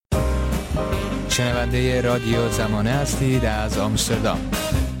شنونده رادیو زمانه هستید از آمستردام.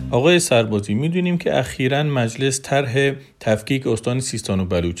 آقای سربازی، میدونیم که اخیراً مجلس طرح تفکیک استان سیستان و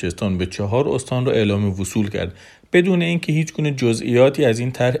بلوچستان به 4 استان را اعلام وصول کرد بدون اینکه هیچ گونه جزئیاتی از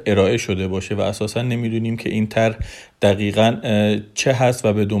این طرح ارائه شده باشه و اساساً نمیدونیم که این طرح دقیقاً چه هست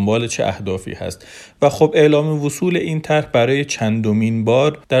و به دنبال چه اهدافی هست. و خب اعلام وصول این طرح برای چندمین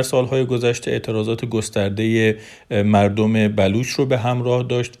بار در سالهای گذشته اعتراضات گسترده مردم بلوچ رو به همراه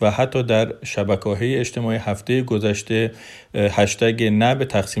داشت و حتی در شبکه‌های اجتماعی هفته گذشته هشتگ نه به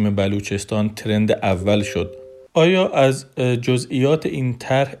تقسیم بلوچستان ترند اول شد. آیا از جزئیات این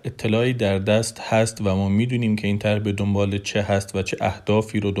طرح اطلاعی در دست هست و ما میدونیم که این طرح به دنبال چه هست و چه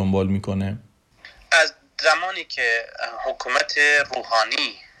اهدافی رو دنبال میکنه؟ از زمانی که حکومت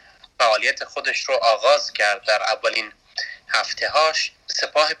روحانی فعالیت خودش رو آغاز کرد در اولین هفته‌هاش،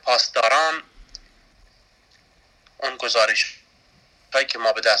 سپاه پاسداران اون گزارش هایی که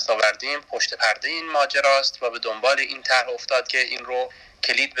ما به دست آوردیم پشت پرده این ماجراست و به دنبال این طرح افتاد که این رو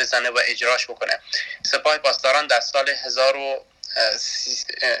کلید بزنه و اجراش بکنه. سپاه پاسداران در سال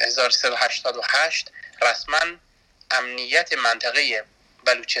 1388 رسما امنیت منطقه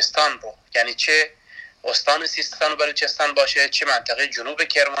بلوچستان رو، یعنی چه استان سیستان و بلوچستان باشه، چه منطقه جنوب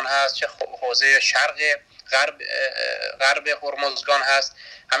کرمان هست، چه حوزه شرق غرب هرمزگان هست،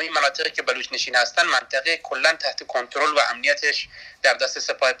 همه این مناطقی که بلوچ نشین هستن منطقه کلا تحت کنترل و امنیتش در دست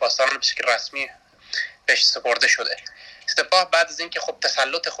سپاه پاسداران به شکل رسمی بهش سپرده شده. سپاه بعد از اینکه خب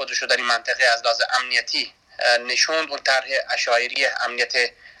تسلط خودش رو در این منطقه از لحاظ امنیتی نشوند، اون طرح اشایری امنیت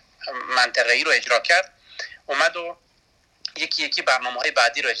منطقه‌ای رو اجرا کرد، اومد و یکی یکی برنامه‌های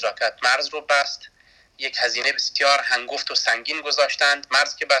بعدی رو اجرا کرد. مرز رو بست، یک هزینه بسیار هنگفت و سنگین گذاشتند.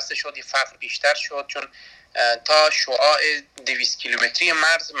 مرز که بسته شد یه فقر بیشتر شد، چون تا شعاع 200 کیلومتری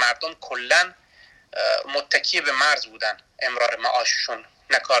مرز مردم کلن متکی به مرز بودن، امرار معاششون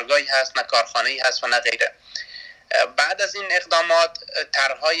نه کارگاهی هست نه کارخانه‌ای هست و نه غیره. بعد از این اقدامات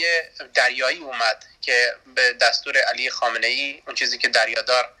طرح‌های دریایی اومد که به دستور علی خامنه‌ای، اون چیزی که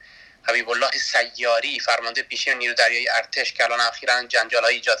دریادار حبیب الله سیاری فرمانده پیشین نیروی دریایی ارتش که الان اخیراً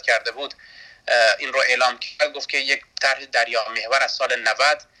جنجال‌های ایجاد کرده بود این رو اعلام کرد، گفت که یک طرح دریا محور از سال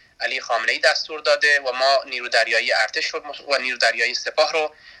 90 علی خامنه‌ای دستور داده و ما نیرو دریایی ارتش رو و نیرو دریایی سپاه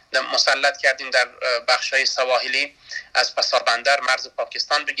رو مسلط کردیم در بخش‌های سواحلی از پسابندر مرز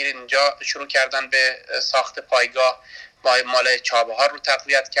پاکستان بگیرید. اینجا شروع کردن به ساخت پایگاه مال چابهار رو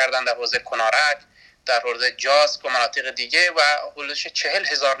تقویت کردن در حوزه کنارک، در حوزه جاسک و مناطق دیگه و حدود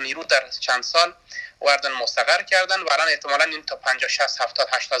 40,000 نیرو در چند سال وردن مستقر کردن و الان احتمالاً این تا 50 60 70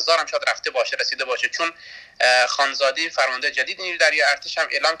 80 هزار هم شاید رفته باشه، رسیده باشه، چون خانزادی فرمانده جدید نیروی دریایی ارتش هم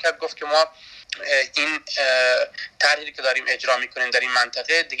اعلام کرد، گفت که ما این طرحی که داریم اجرا میکنیم در این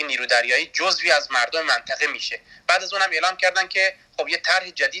منطقه دیگه نیرو دریایی جزوی از مردم منطقه میشه. بعد از اونم اعلام کردن که خب یه طرح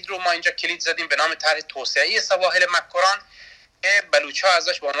جدید رو ما اینجا کلید زدیم به نام طرح توسعه سواحل مکران که بلوچ‌ها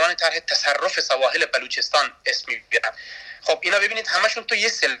ازش به عنوان طرح تصرف سواحل بلوچستان اسم میبرن. خب اینا ببینید همشون تو یه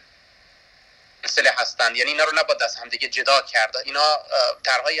سلسله هستن، یعنی اینا رو نباید از هم دیگه جدا کرد. اینا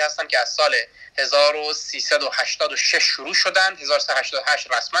طرحایی هستن که از سال 1386 شروع شدن، 1388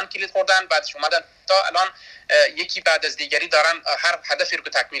 رسما کلید خوردن، بعدش اومدن تا الان یکی بعد از دیگری دارن هر هدفی رو که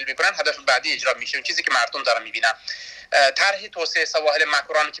تکمیل میکنن هدف بعدی اجرا میشه، اون چیزی که مردم دارن میبینن. طرح توسعه سواحل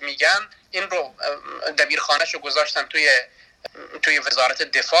مکران که میگن این رو دبیرخانه‌شو گذاشتن توی وزارت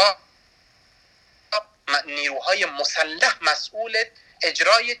دفاع، نیروهای مسلح مسئول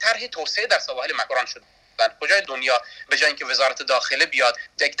اجرای طرح توسعه در سواحل مکران شدن. کجای دنیا به جای اینکه وزارت داخله بیاد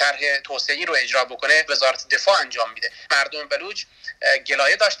یک طرح توسعه‌ای رو اجرا بکنه وزارت دفاع انجام میده. مردم بلوچ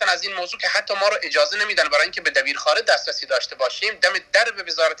گلایه داشتن از این موضوع که حتی ما رو اجازه نمیدن برای اینکه به دبیرخانه دسترسی داشته باشیم دم در به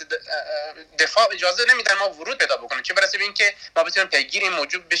وزارت دفاع اجازه نمیدن ما ورود پیدا بکنیم، چه برسه به این که ما بتونیم پیگیر این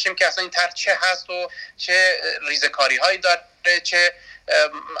موضوع بشیم که اصلا این طرح چه هست و چه ریزکاری‌هایی داره، چه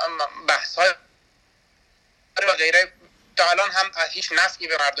بحث‌های و غیره. تا الان هم هیچ نفعی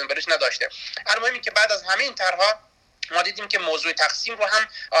به مردم بلوچ نداشته. المهم این که بعد از همه این طرح‌ها ما دیدیم که موضوع تقسیم رو هم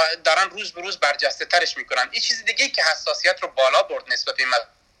دارن روز به روز برجسته ترش میکنن. این چیز دیگه که حساسیت رو بالا برد نسبت به این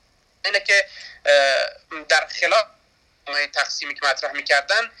اینه که در خلاف تقسیمی که مطرح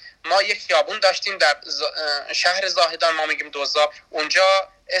میکردن ما یک خیابون داشتیم در شهر زاهدان، ما میگیم دوزاب،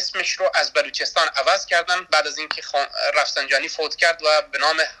 اونجا اسمش رو از بلوچستان عوض کردن بعد از اینکه رفسنجانی فوت کرد و به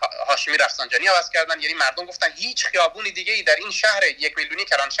نام هاشمی رفسنجانی عوض کردن. یعنی مردم گفتن هیچ خیابونی دیگه‌ای در این شهر 1 میلیونی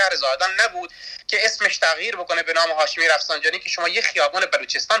کلان شهر زاهدان نبود که اسمش تغییر بکنه به نام هاشمی رفسنجانی که شما یک خیابون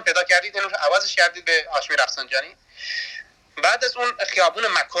بلوچستان پیدا کردید اینو عوضش کردید به هاشمی رفسنجانی. بعد از اون خیابون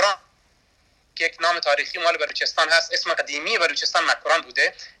مکران که یک نام تاریخی مال بلوچستان هست، اسم قدیمی بلوچستان مکران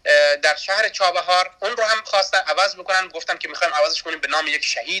بوده، در شهر چابهار اون رو هم خواستن عوض بکنن، گفتن که میخوایم عوضش کنیم به نام یک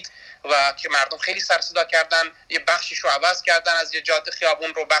شهید و که مردم خیلی سر صدا کردن، یه بخشش رو عوض کردن از یه جاده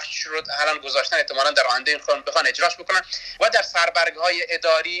خیابون رو، بخشش رو الان گذاشتن، احتمالاً در آینده بخوان اجراش بکنن و در سربرگ‌های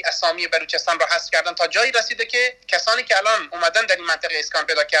اداری اسامی بلوچستان رو حذف کردن تا جایی رسیده که کسانی که الان اومدن در این منطقه اسکان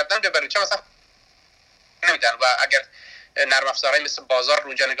پیدا کردن به بلوچه مثلا نمیدن و اگر نرم افزارهای مثل بازار رو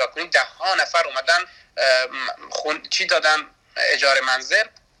اونجا نگاه کنید 10 نفر اومدن چی دادن اجاره منزل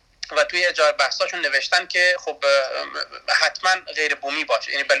و توی اجاره بحثاشون نوشتن که خب حتما غیر بومی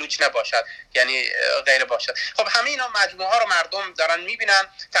باشه، یعنی بلوچ نباشد، یعنی غیر باشد. خب همه اینا مجموعه ها رو مردم دارن میبینن،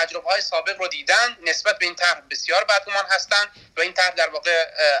 تجربه های سابق رو دیدن، نسبت به این طرح بسیار بدگمان هستن و این طرح در واقع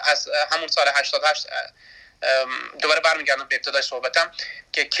از همون سال 88 دوباره برمیگردم به ابتدای صحبتم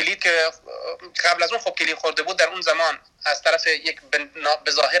که کلید که قبل از اون خب کلید خورده بود در اون زمان از طرف یک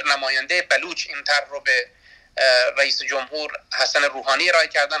به ظاهر نماینده بلوچ این طرح رو به رئیس جمهور حسن روحانی ارائه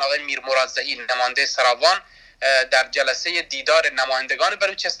کردن. آقای میر مرادزهی نماینده سراوان در جلسه دیدار نمایندگان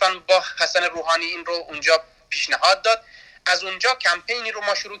بلوچستان با حسن روحانی این رو اونجا پیشنهاد داد. از اونجا کمپینی رو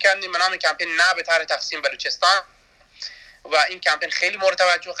ما شروع کردیم به نام کمپین نه به طرح تقسیم بلوچستان و این کمپین خیلی مورد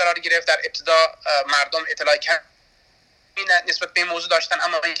توجه قرار گرفت. در ابتدا مردم اطلاع کمی نسبت به این موضوع داشتن،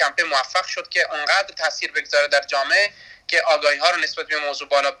 اما این کمپین موفق شد که اونقدر تاثیر بگذاره در جامعه که آگاهی ها رو نسبت به موضوع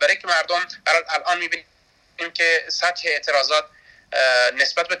بالا ببره که مردم الان می‌بینیم که سطح اعتراضات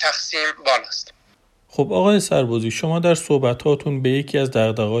نسبت به تقسیم بالاست. خب آقای سربازی، شما در صحبتاتون به یکی از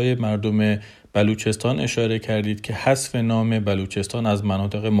دغدغه‌های مردم بلوچستان اشاره کردید که حذف نام بلوچستان از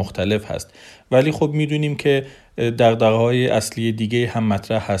مناطق مختلف هست، ولی خب میدونیم که دغدغه‌های اصلی دیگه هم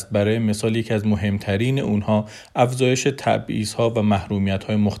مطرح هست. برای مثال یکی از مهمترین اونها افزایش تبعیض‌ها و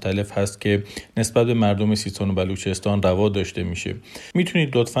محرومیت‌های مختلف هست که نسبت به مردم سیستان و بلوچستان روا داشته میشه.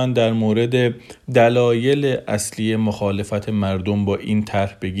 میتونید لطفاً در مورد دلایل اصلی مخالفت مردم با این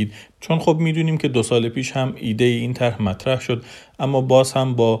طرح بگید؟ چون خب میدونیم که 2 سال پیش هم ایده این طرح مطرح شد، اما باز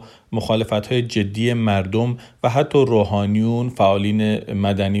هم با مخالفت‌های جدی مردم و حتی روحانیون، فعالین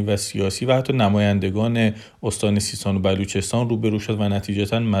مدنی و سیاسی و حتی نمایندگان استان سیستان و بلوچستان روبرو شد و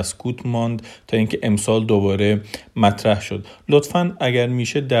نتیجتاً مسکوت ماند تا اینکه امسال دوباره مطرح شد. لطفاً اگر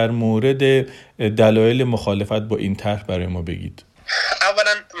میشه در مورد دلایل مخالفت با این طرح برای ما بگید.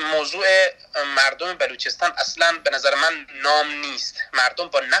 اولا موضوع مردم بلوچستان اصلا به نظر من نام نیست. مردم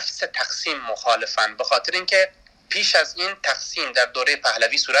با نفس تقسیم مخالفن، به خاطر اینکه پیش از این تقسیم در دوره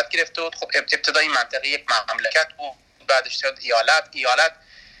پهلوی صورت گرفته بود. خب ابتدای منطقه یک مملکت بود، بعدش شد ایالت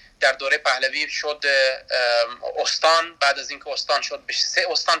در دوره پهلوی شد استان، بعد از اینکه استان شد به 3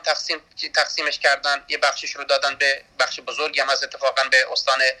 استان تقسیمش کردن. یه بخشش رو دادن به بخش بزرگی هم از اتفاقا به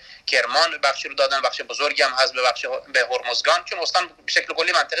استان کرمان، بخشی رو دادن بخش بزرگی هم از به هرمزگان، چون استان به شکل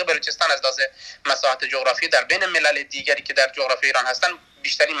کلی منطقه بلوچستان از لحاظ مساحت جغرافی در بین ملل دیگری که در جغرافی ایران هستن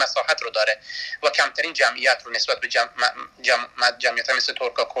بیشترین مساحت رو داره و کمترین جمعیت رو نسبت به جمعیت مثل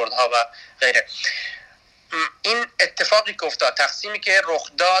ترکا، کردها و غیره. این اتفاقی که افتاد، تقسیمی که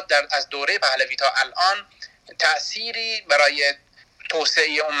رخ داد از دوره پهلوی تا الان، تأثیری برای توسعه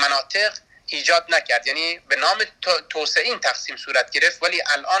اون مناطق ایجاد نکرد. یعنی به نام توسعه این تقسیم صورت گرفت، ولی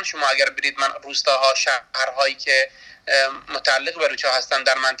الان شما اگر برید روستاها، شهرهایی که متعلق به بلوچ‌ها هستن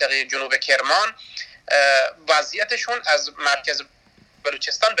در منطقه جنوب کرمان، وضعیتشون از مرکز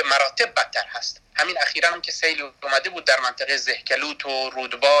بلوچستان به مراتب بدتر هست. همین اخیراً هم که سیل اومده بود در منطقه زهکلوت و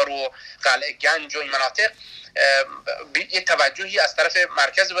رودبار و قلعه گنج و این مناطق، یه توجهی از طرف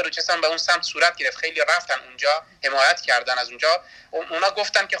مرکز بلوچستان به اون سمت صورت گرفت. خیلی رفتن اونجا، حمایت کردن از اونجا. اونا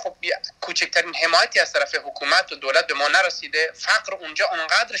گفتن که خب کوچکترین حمایتی از طرف حکومت و دولت به ما نرسیده. فقر اونجا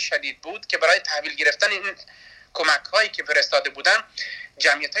اونقدر شدید بود که برای تحویل گرفتن این کمک هایی که فرستاده بودن،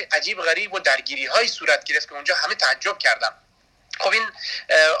 جمعیت های عجیب غریب و درگیری های صورت گرفت که اونجا همه تعجب کردن. خب این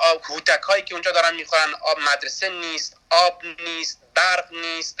هوتک هایی که اونجا دارن میخورن، مدرسه نیست، آب نیست، برق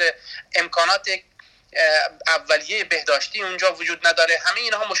نیست، امکانات اولیه بهداشتی اونجا وجود نداره. همه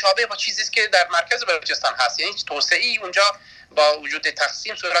اینها مشابه با چیزی است که در مرکز بلوچستان هست، یعنی توسعه‌ای اونجا با وجود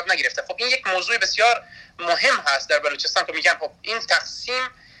تقسیم صورت نگرفته. خب این یک موضوع بسیار مهم هست در بلوچستان که میگن خب این تقسیم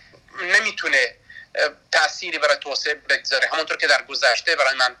نمیتونه تأثیری برای توسعه بگذاره، همونطور که در گذشته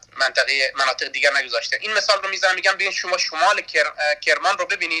برای مناطق دیگر نگذاشته. این مثال رو میزنم، میگم ببین شما شمال کرمان رو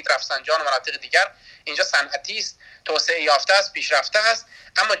ببینید، رفسنجان و مناطق دیگر، اینجا صنعتی است، توسعه یافته است، پیشرفته است،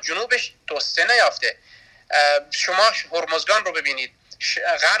 اما جنوبش توسعه نیافته. شما هرمزگان رو ببینید،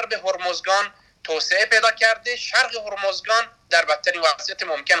 غرب هرمزگان توسعه پیدا کرده، شرق هرمزگان در بدترین وضعیت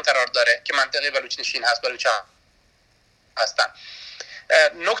ممکن قرار داره که منطقه بلوچ نشین هست، بلوچ‌ها هستن.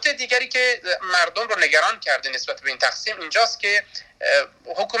 نکته دیگری که مردم رو نگران کرده نسبت به این تقسیم اینجاست که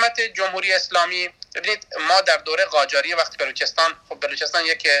حکومت جمهوری اسلامی، ببینید ما در دوره قاجاری وقتی بلوچستان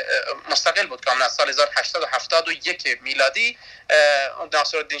یک مستقل بود کاملا از سال 1871 میلادی،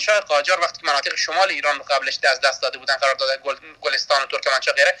 ناصرالدین شاه قاجار وقتی مناطق شمال ایران رو قبلش دست داده بودن، قرار داده گلستان و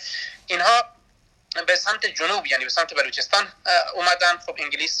ترکمنچای غیره، اینها به سمت جنوب یعنی به سمت بلوچستان اومدن. خب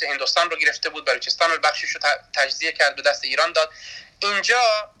انگلیس هندوستان رو گرفته بود، بلوچستان رو بخشش رو تجزیه کرد، به دست ایران داد.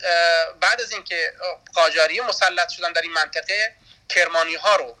 اینجا بعد از اینکه قاجاریه مسلط شدن در این منطقه، کرمانی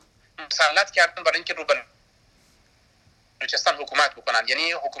ها رو مسلط کردن برای اینکه رو بلوچستان حکومت بکنن،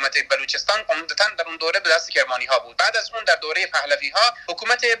 یعنی حکومت بلوچستان عمدتاً در اون دوره به دست کرمانی ها بود. بعد از اون در دوره پهلوی ها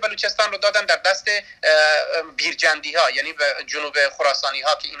حکومت بلوچستان رو دادن در دست بیرجندی ها، یعنی به جنوب خراسانی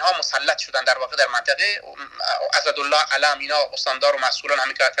ها که اینها مسلط شدن در واقع در منطقه. اسدالله علم اینا استاندار و مسئولان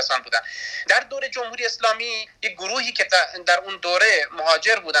همین کسان بودن. در دوره جمهوری اسلامی یک گروهی که در اون دوره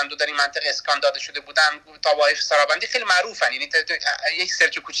مهاجر بودند و در این منطقه اسکان داده شده بودند، طوایف سربازی خیلی معروفن، یعنی یک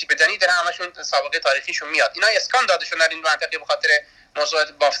سرچ کوچیک بزنید در همشون سابقه تاریخیشون میاد. اینا اسکان داده شدن در این منطقه به خاطر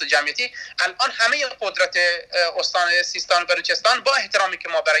موضوعات بافت جمعیتی. الان همه قدرت استان سیستان و بلوچستان، با احترامی که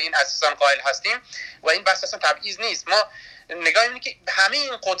ما برای این عزیزان قائل هستیم و این بحث اصلا تبعیض نیست، ما نگاه می‌کنیم که همه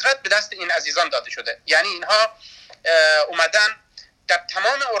این قدرت به دست این عزیزان داده شده. یعنی اینها اومدن در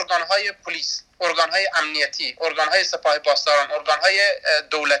تمام ارگان‌های پلیس، ارگان‌های امنیتی، ارگان‌های سپاه پاسداران، ارگان‌های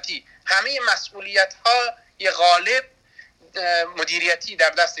دولتی، همه مسئولیت‌ها یه غالب مدیریتی در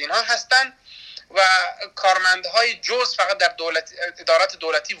دست اینها هستن و کارمندهای جز فقط در ادارات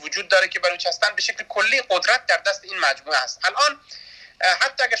دولتی وجود داره که بلوچستان به شکل کلی قدرت در دست این مجموعه است. الان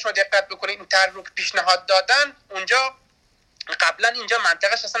حتی اگر شما دقت بکنید این طرح رو که پیشنهاد دادن، اونجا قبلا اینجا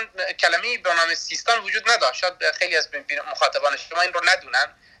منطقهش اصلا کلمه‌ای به نام سیستان وجود نداشت. شاید خیلی از مخاطبان شما این رو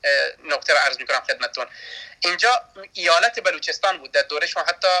ندونن، نکته رو عرض میکنم خدمتتون. اینجا ایالت بلوچستان بود در دوره شما،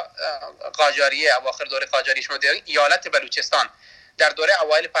 حتی قاجاریه اواخر دوره قاجاری شما دیدید ایالت بلوچستان، در دوره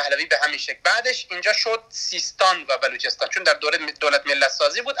اوایل پهلوی به همین شکل. بعدش اینجا شد سیستان و بلوچستان، چون در دوره دولت ملت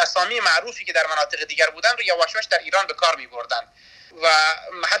سازی بود اسامی معروفی که در مناطق دیگر بودن رو یواش یواش در ایران به کار می‌بردن و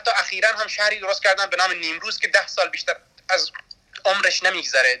حتی اخیراً هم شهری درست کردن به نام نیمروز که 10 سال بیشتر از عمرش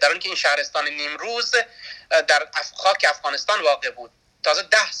نمیگذره، در حالی که این شهرستان نیمروز در خاک افغانستان واقع بود. تازه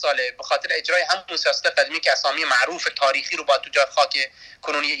 10 ساله به خاطر اجرای همون سیاست قدیمی که اسامی معروف تاریخی رو با تو جای خاک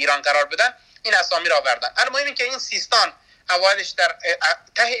کنونی ایران قرار بدن، این اسامی را آوردن. اما مهم این که این سیستان اولش در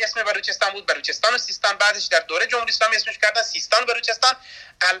ته اسم بلوچستان بود، بلوچستان و سیستان، بعدش در دوره جمهوری اسلامی اسمش کردن سیستان بلوچستان.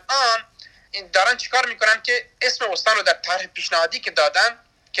 الان دارن چیکار میکنن که اسم استان رو در طرح پیشنهادی که دادن،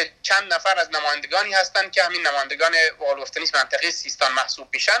 که چند نفر از نمایندگانی هستن که همین نمایندگان والوفتنی منطقه سیستان محسوب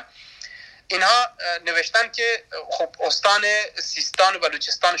میشن، اینها نوشتن که خب استان سیستان و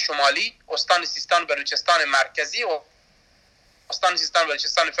بلوچستان شمالی، استان سیستان و بلوچستان مرکزی و استان سیستان و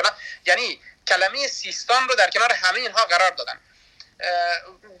بلوچستان فلان، یعنی کلمه سیستان رو در کنار همه اینها قرار دادن.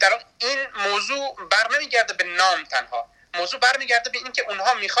 در این موضوع برنمیگرده به نام تنها، موضوع برمیگرده به این که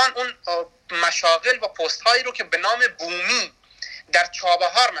اونها میخوان اون مشاغل و پست هایی رو که به نام بومی در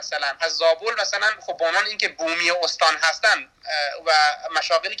چابهار مثلا از زابل مثلا، خب به عنوان اینکه بومی استان هستن و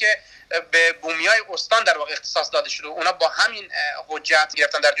مشاغلی که به بومیای استان در واقع اختصاص داده شده، اونا با همین حجت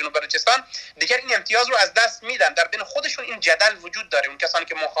گرفتن در جنوب بلوچستان، دیگر این امتیاز رو از دست میدن. در بین خودشون این جدل وجود داره، اون کسانی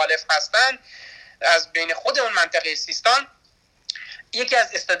که مخالف هستن از بین خود اون منطقه سیستان، یکی از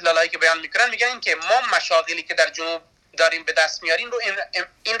استدلالایی که بیان میکنن میگن این که ما مشاغلی که در جنوب داریم به دست میاریم رو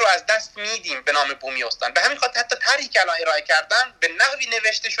این رو از دست میدیم به نام بومی استان. به همین خاطر حتی طرحی که الان ارائه کردن به نحوی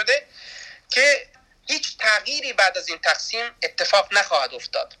نوشته شده که هیچ تغییری بعد از این تقسیم اتفاق نخواهد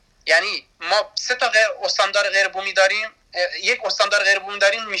افتاد. یعنی ما 3 تا استاندار غیر بومی داریم، یک استاندار غیر بومی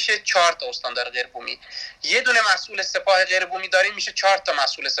داریم میشه 4 تا استاندار غیر بومی، یه دونه مسئول سپاه غیر بومی داریم میشه 4 تا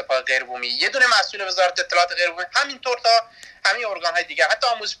مسئول سپاه غیر بومی، یه دونه مسئول وزارت اطلاعات غیر بومی، همینطور تا همه ارگان های دیگر. حتی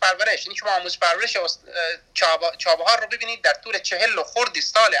آموزش پرورش، یعنی شما آموزش پرورش چابهار رو ببینید در طول 40 و خردی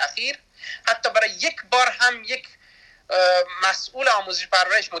سال اخیر حتی برای یک بار هم یک مسئول آموزش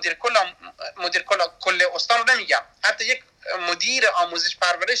پرورش، مدیر کل استان رو نمیگم، حتی یک مدیر آموزش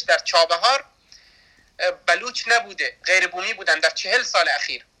پرورش در چابهار بلوچ نبوده، غیر بومی بودن در 40 سال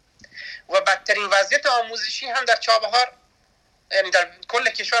اخیر. و بدترین وضعیت آموزشی هم در چابهار، یعنی در کل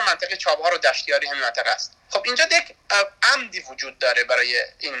کشور منطقه چابهار و دشتیاری همین منطقه است. خب اینجا یک عمدی وجود داره برای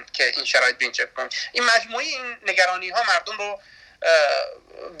این که این شرایط بینچه کنیم. این مجموعی این نگرانی ها مردم رو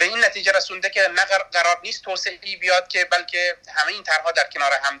به این نتیجه رسونده که نه قرار نیست توسعه‌ای بیاد، که بلکه همه این طرح‌ها در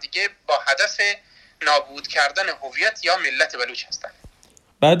کنار همدیگه با هدف نابود کردن هویت یا ملت بلوچ هستند.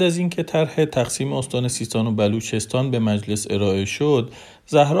 بعد از اینکه طرح تقسیم استان سیستان و بلوچستان به مجلس ارائه شد،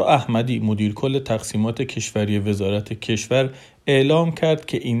 زهرا احمدی مدیر کل تقسیمات کشوری وزارت کشور اعلام کرد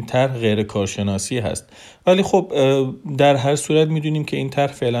که این طرح غیر کارشناسی هست. ولی خب در هر صورت میدونیم که این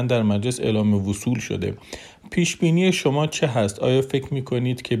طرح فعلا در مجلس اعلام وصول شده. پیش بینی شما چه هست؟ آیا فکر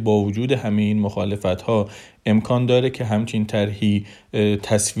میکنید که با وجود همه این مخالفت‌ها امکان داره که همچین طرحی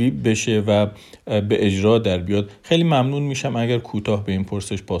تصویب بشه و به اجرا در بیاد؟ خیلی ممنون میشم اگر کوتاه به این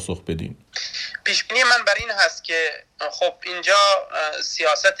پرسش پاسخ بدین. پیش بینی من بر این هست که خب اینجا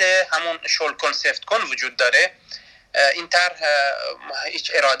سیاست همون شل کن سفت کن وجود داره. این طرح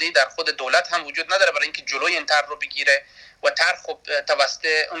هیچ اراده‌ای در خود دولت هم وجود نداره برای اینکه جلوی این طرح رو بگیره و طرح خب توسط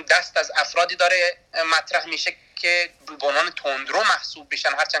اون دست از افرادی داره مطرح میشه که به عنوان تندرو محسوب بشن،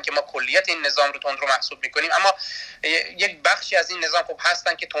 هرچند که ما کلیت این نظام رو تندرو محسوب میکنیم، اما یک بخشی از این نظام خب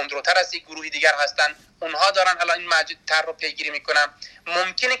هستن که تندروتر از یک گروهی دیگر هستن، اونها دارن الان این طرح رو پیگیری میکنن.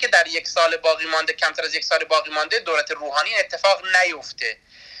 ممکنه که در یک سال باقی مانده، کمتر از یک سال باقی مانده، دولت روحانی اتفاق نیفته،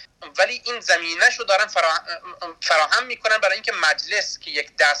 ولی این زمینه‌شو دارن فراهم میکنن برای اینکه مجلس که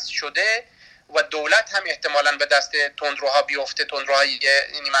یک دست شده و دولت هم احتمالاً به دست تندروها بیفته، تندروهای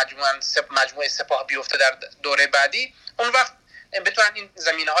یعنی مجموعه سپاه بیفته در دوره بعدی، اون وقت بتونن این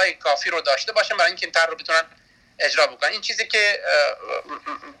زمینه‌های کافی رو داشته باشن برای اینکه این طرح رو بتونن اجرا بکنن. این چیزی که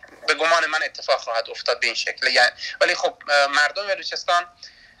به گمان من اتفاق خواهد افتاد به این شکل. یعنی ولی خب مردم بلوچستان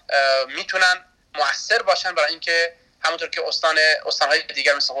میتونن مؤثر باشن برای اینکه همونطور که استان‌های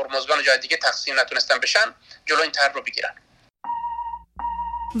دیگر مثل هرمزگان و جای دیگه تقسیم نتونستن بشن، جلو این طرح رو بگیرن.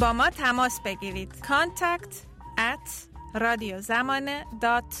 با ما تماس بگیرید.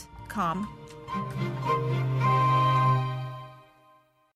 contact@radiozamaneh.com